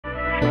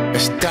I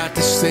start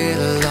to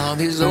sail on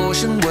these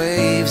ocean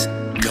waves.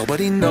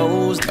 Nobody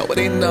knows how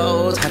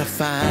to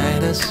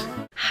find us.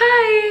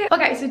 Hi!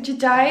 Okay, so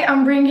today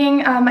I'm bringing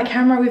my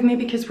camera with me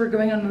because we're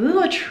going on a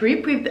little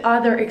trip with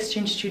other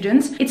exchange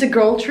students. It's a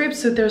girl trip,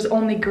 so there's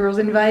only girls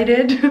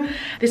invited.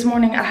 This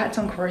morning I had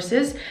some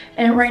courses,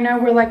 and right now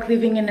we're like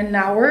leaving in an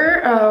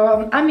hour.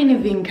 I'm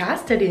in Vinca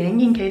studying,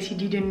 in case you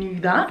didn't know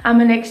that.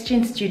 I'm an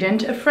exchange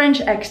student, a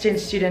French exchange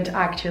student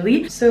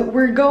actually. So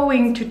we're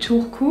going to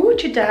Turku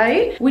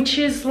today, which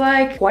is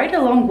like quite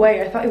a long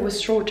way. I thought it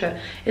was shorter.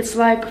 It's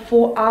like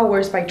 4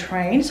 hours by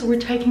train. So we're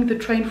taking the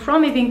train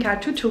from Vinca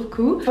to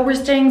Turku. We're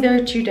staying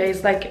there 2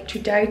 days, like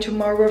today,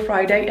 tomorrow,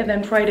 Friday, and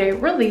then Friday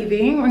we're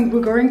leaving and we're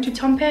going to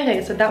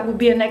Tampere. So that will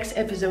be a next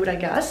episode, I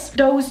guess.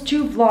 Those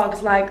two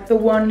vlogs, like the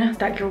one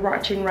that you're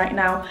watching right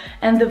now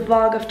and the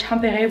vlog of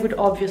Tampere, would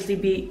obviously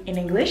be in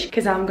English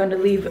because I'm gonna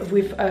leave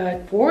with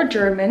 4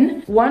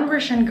 German, 1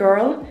 Russian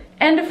girl,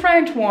 and a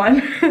French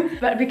one.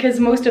 But because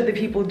most of the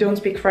people don't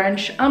speak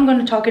French, I'm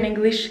gonna talk in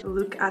English.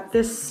 Look at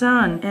the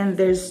sun, and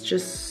there's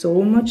just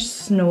so much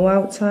snow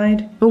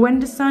outside. But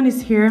when the sun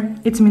is here,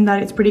 it means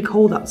that it's pretty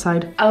cold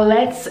outside.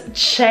 Let's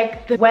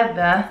check the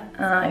weather.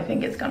 I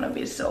think it's gonna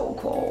be so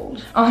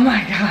cold. Oh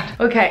my god.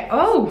 Okay,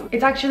 oh,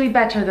 it's actually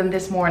better than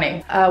this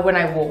morning when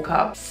I woke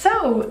up.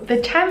 So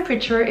the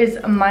temperature is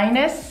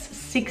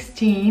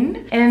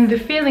 -16 and the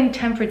feeling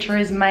temperature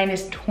is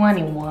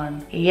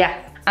 -21. Yeah.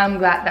 I'm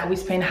glad that we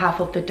spent half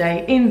of the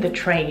day in the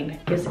train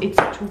because it's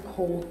too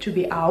cold to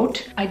be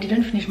out. I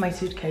didn't finish my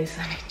suitcase.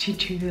 I need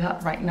to do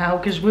that right now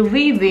because we're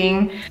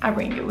leaving. I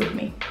bring it with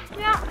me.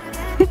 Yeah.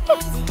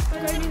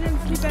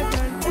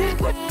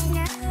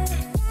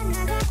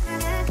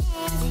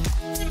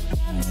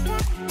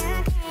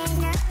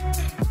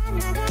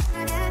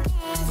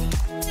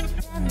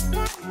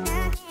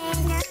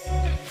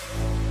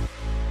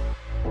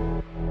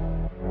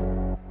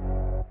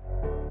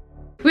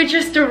 We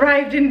just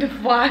arrived in the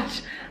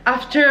flat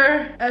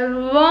after a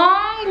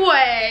long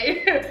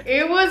way.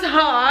 It was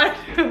hard.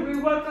 We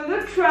walked on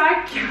the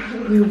track.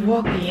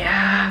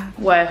 Yeah.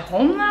 We're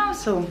home now,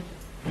 so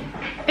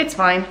it's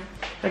fine.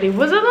 But it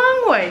was a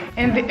long way.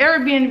 And the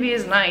Airbnb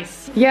is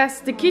nice.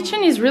 Yes, the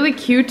kitchen is really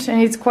cute and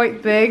it's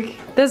quite big.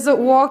 There's a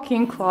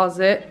walk-in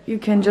closet. You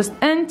can just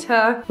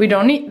enter. We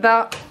don't need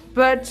that,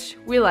 but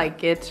we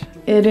like it.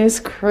 It is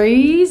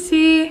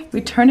crazy.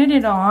 We turned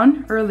it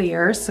on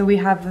earlier, so we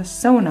have a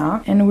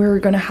sauna and we're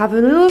gonna have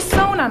a little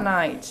sauna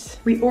night.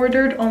 We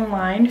ordered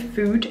online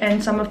food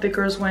and some of the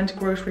girls went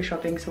grocery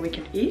shopping so we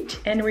could eat.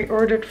 And we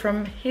ordered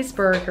from his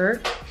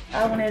burger.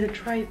 I wanted to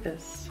try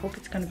this. Hope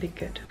it's gonna be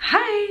good.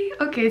 Hi!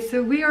 Okay,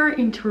 so we are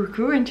in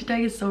Turku and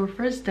today is our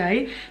first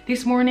day.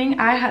 This morning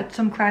I had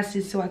some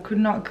classes so I could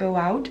not go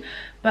out.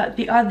 But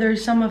the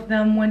others, some of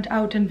them went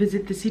out and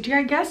visit the city,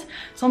 I guess.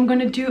 So I'm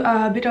gonna do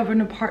a bit of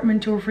an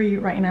apartment tour for you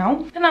right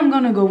now. Then I'm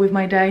gonna go with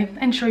my day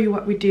and show you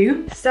what we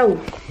do. So,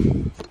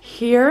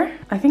 here,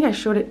 I think I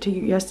showed it to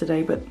you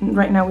yesterday, but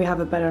right now we have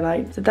a better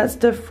light. So that's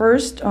the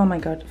first, oh my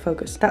god,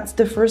 focus. That's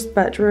the first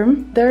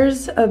bedroom.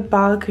 There's a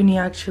balcony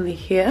actually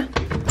here.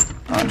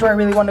 Oh, do I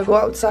really want to go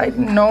outside?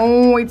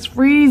 No, it's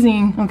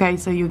freezing. Okay,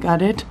 so you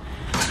got it.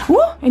 Woo!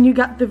 And you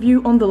got the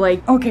view on the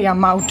lake. Okay,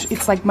 I'm out.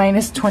 It's like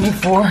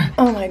 -24.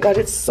 Oh my god,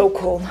 it's so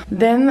cold.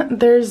 Then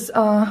there's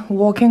a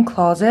walk-in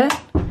closet.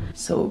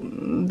 So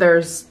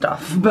there's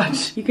stuff,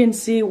 but you can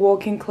see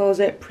walk-in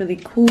closet, pretty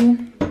cool.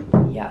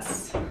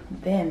 Yes.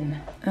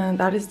 Then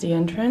that is the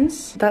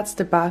entrance. That's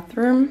the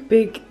bathroom.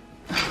 Big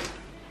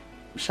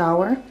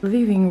shower.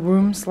 Living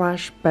room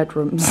slash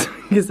bedrooms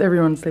because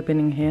everyone's sleeping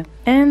in here.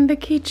 And the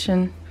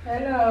kitchen.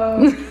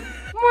 Hello.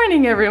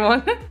 Morning,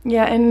 everyone.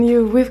 Yeah, and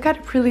we've got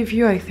a pretty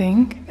view, I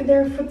think.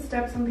 There are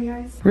footsteps on the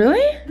ice.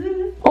 Really?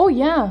 Oh,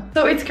 yeah.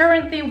 So it's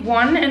currently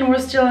 1 and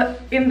we're still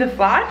in the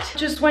flat.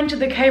 Just went to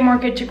the K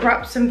market to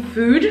grab some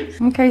food.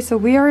 Okay, so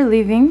we are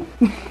leaving.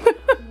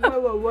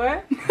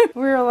 What?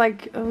 We're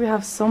like, we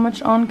have so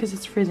much on because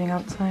it's freezing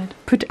outside.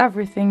 Put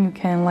everything you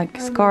can, like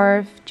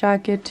scarf,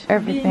 jacket,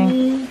 everything.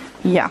 Beanie,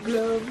 yeah.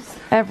 gloves.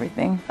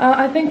 Everything.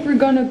 I think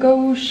we're gonna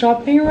go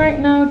shopping right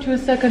now to a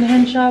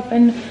second-hand shop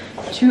and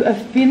to a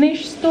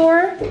Finnish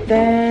store.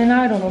 Then,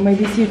 I don't know,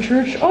 maybe see a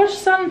church or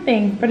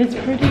something. But it's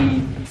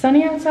pretty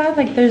sunny outside,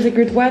 like there's a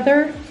good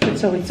weather. But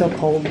so it's so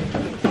cold.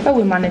 But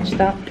we managed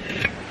that.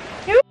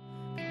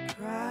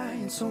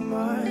 Crying so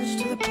much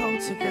to the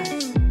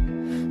poltergeist.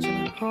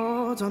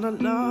 Hold on a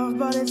love,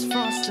 but it's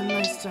frost and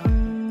nice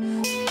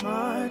time.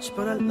 Much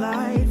but a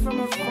light from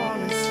a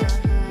fallen sky.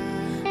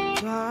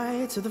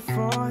 Apply to the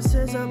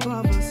forces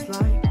above us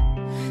like.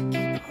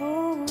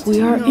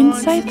 We are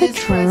inside the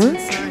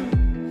church.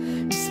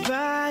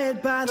 Inspired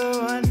by the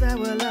ones that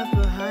were left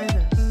behind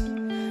us.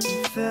 We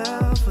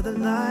fell for the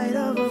light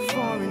of a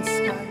foreign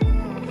sky.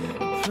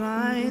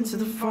 Applying to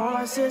the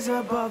forces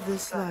above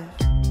this life.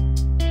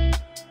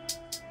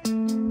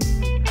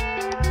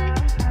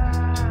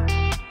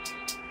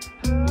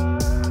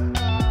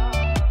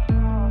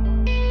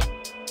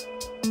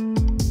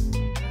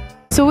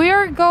 So we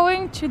are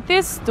going to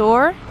this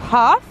store,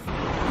 Half,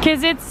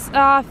 because it's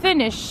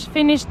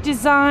Finnish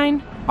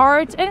design,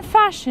 art and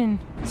fashion.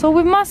 So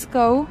we must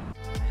go.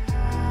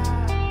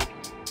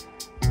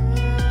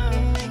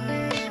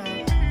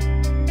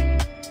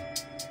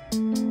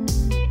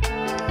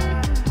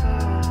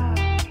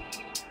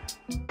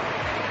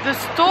 The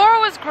store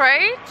was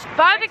great,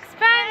 but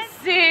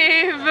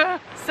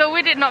expensive. So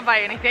we did not buy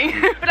anything.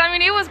 But I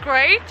mean, it was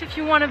great. If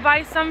you want to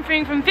buy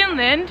something from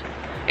Finland,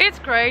 it's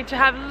great to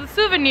have a little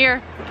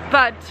souvenir.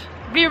 But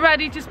be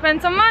ready to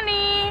spend some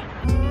money.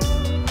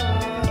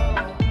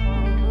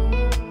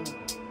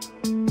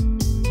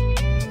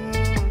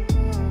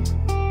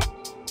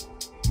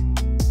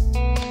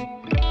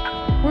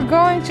 We're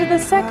going to the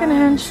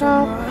second-hand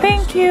shop.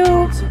 Thank you.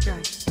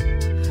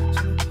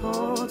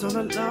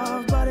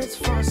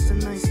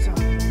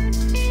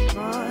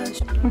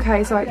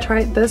 Okay, so I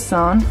tried this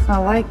on. I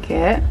like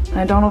it.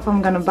 I don't know if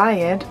I'm gonna buy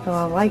it, but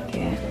I like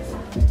it.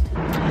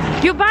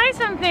 You buy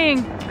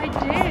something! I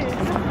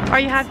did. Are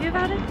you happy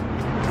about it?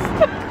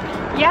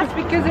 Yes,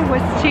 because it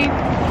was cheap.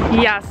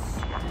 Yes.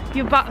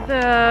 You bought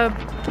the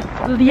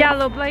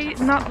yellow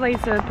not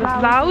blazer, but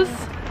blouse.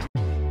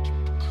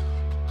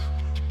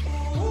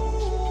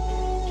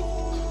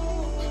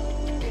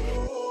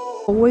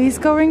 Always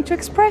going to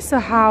Espresso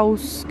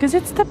House, because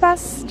it's the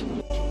best.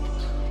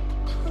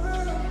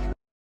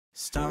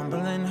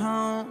 Stumbling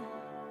home,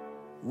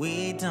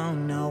 we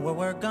don't know where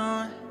we're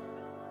going.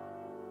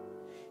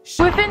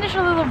 We finished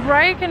a little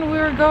break and we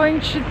were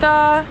going to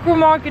the Turku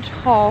market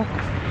hall.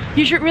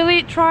 You should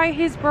really try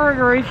his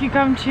burger if you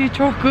come to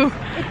Turku.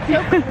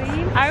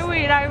 I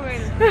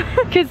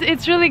will. Because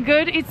it's really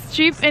good, it's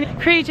cheap and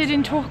created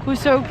in Turku,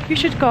 so you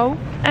should go.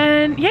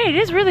 And yeah, it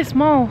is really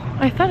small.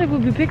 I thought it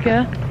would be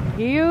bigger.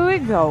 Here we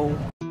go.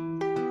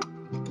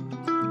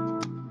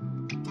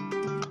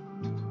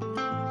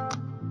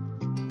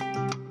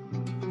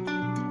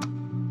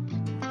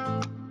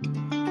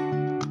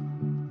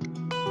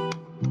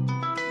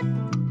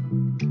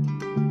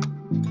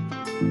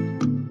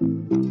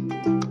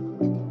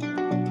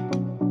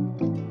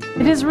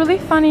 It is really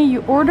funny,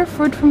 you order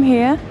food from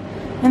here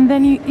and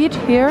then you eat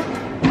here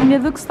and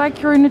it looks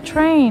like you're in a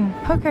train.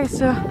 Okay,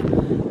 so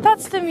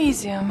that's the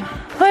museum.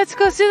 Let's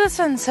go see the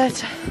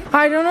sunset.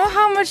 I don't know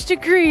how much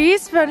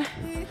degrees, but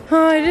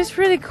it is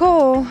really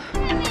cool.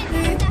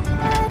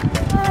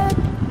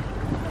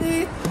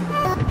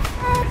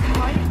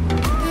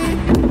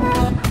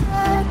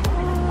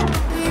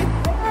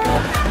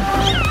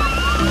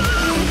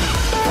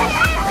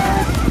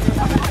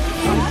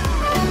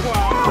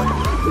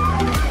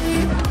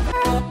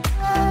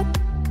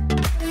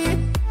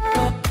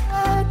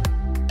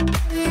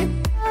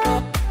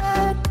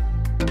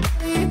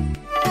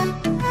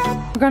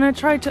 We're gonna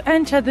try to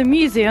enter the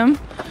museum.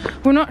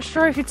 We're not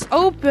sure if it's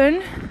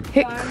open.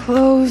 It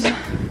closed,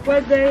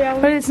 but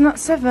it's not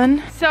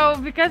 7. So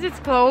because it's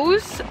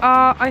closed,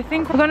 I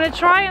think we're gonna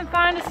try and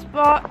find a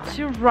spot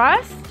to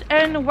rest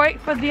and wait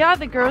for the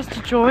other girls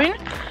to join,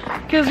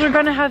 because we're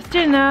gonna have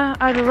dinner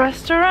at a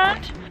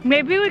restaurant.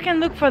 Maybe we can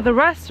look for the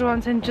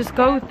restaurants and just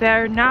go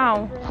there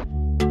now.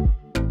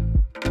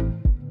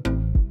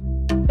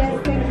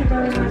 Yes, thank you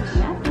very much.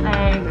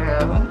 There you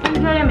go.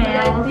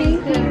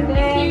 Thank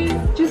you.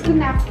 Just a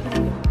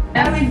napkin.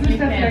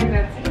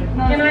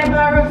 Can I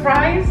borrow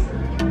fries?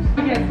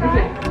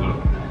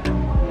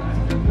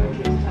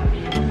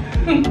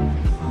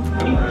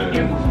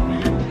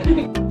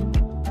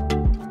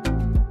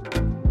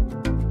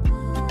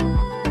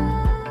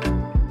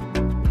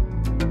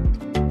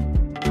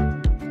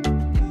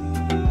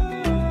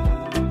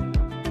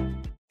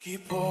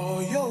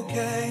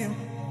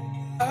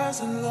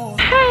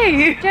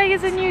 Hey! Today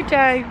is a new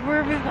day.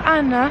 We're with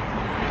Anna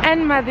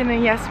and Madin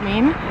and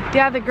Yasmin. The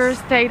other girls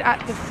stayed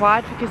at the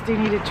flat because they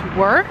needed to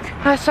work.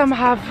 Some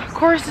have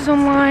courses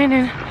online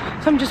and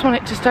some just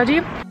wanted to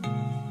study.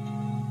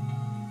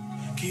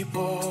 Keep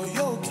all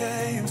your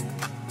game,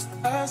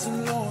 highs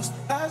and lows,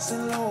 highs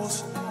and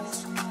lows.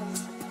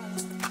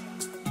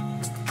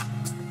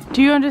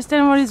 Do you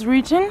understand what is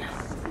region?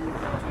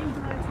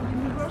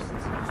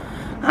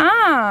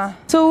 Ah,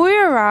 so we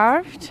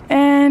arrived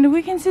and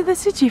we can see the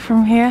city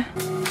from here.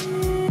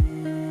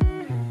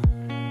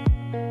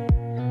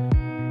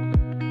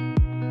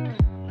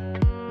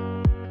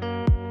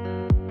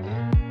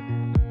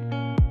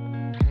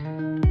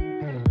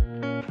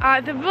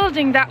 The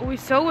building that we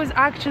saw was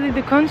actually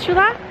the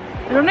consulate.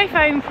 I don't know if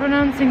I'm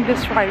pronouncing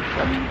this right,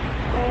 but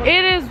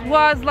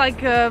was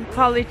like a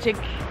politic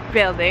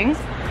building.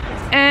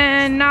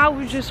 And now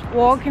we just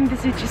walk in the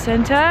city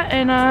center,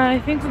 and I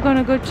think we're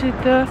gonna go to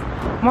the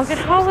market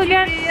hall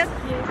again. Yes.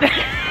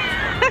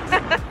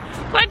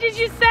 What did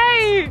you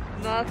say?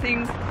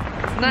 Nothing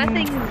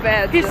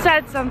bad. You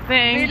said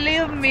something.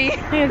 Believe me.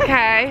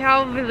 Okay,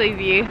 I'll believe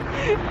you.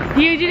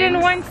 You didn't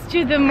went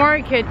to the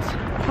market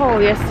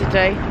hall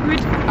yesterday.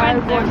 I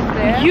was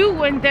there. You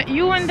went there.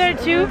 You went there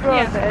too?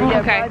 Yeah. Oh,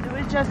 okay. But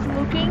we're just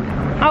looking.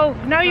 Oh,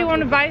 now you want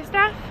to buy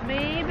stuff?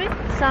 Maybe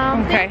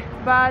something. Okay.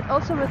 But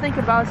also we think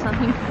about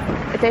something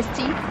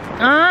tasty.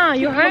 Ah,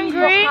 you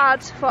hungry? For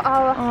heart, for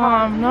our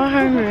heart. I'm not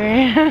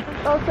hungry.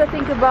 Also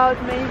think about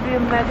maybe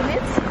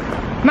magnets.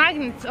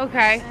 Magnets,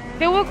 okay.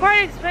 They were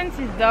quite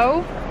expensive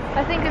though.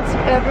 I think it's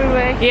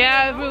everywhere.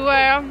 Yeah,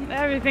 everywhere.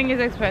 Everything is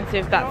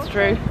expensive, that's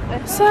true.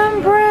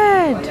 Some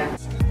bread.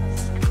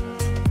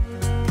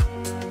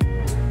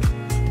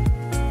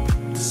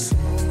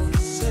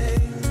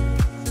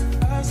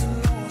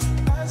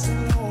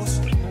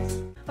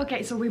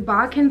 Okay, so we're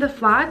back in the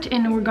flat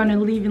and we're gonna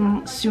leave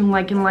in soon,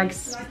 like in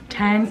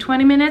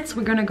 10-20 minutes.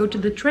 We're gonna go to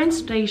the train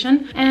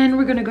station and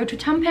we're gonna go to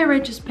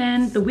Tampere to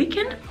spend the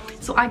weekend.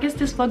 So I guess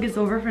this vlog is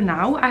over for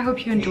now. I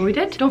hope you enjoyed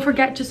it. Don't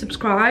forget to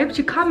subscribe,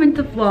 to comment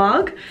the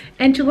vlog,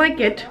 and to like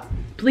it.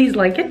 Please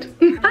like it.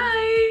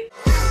 Bye!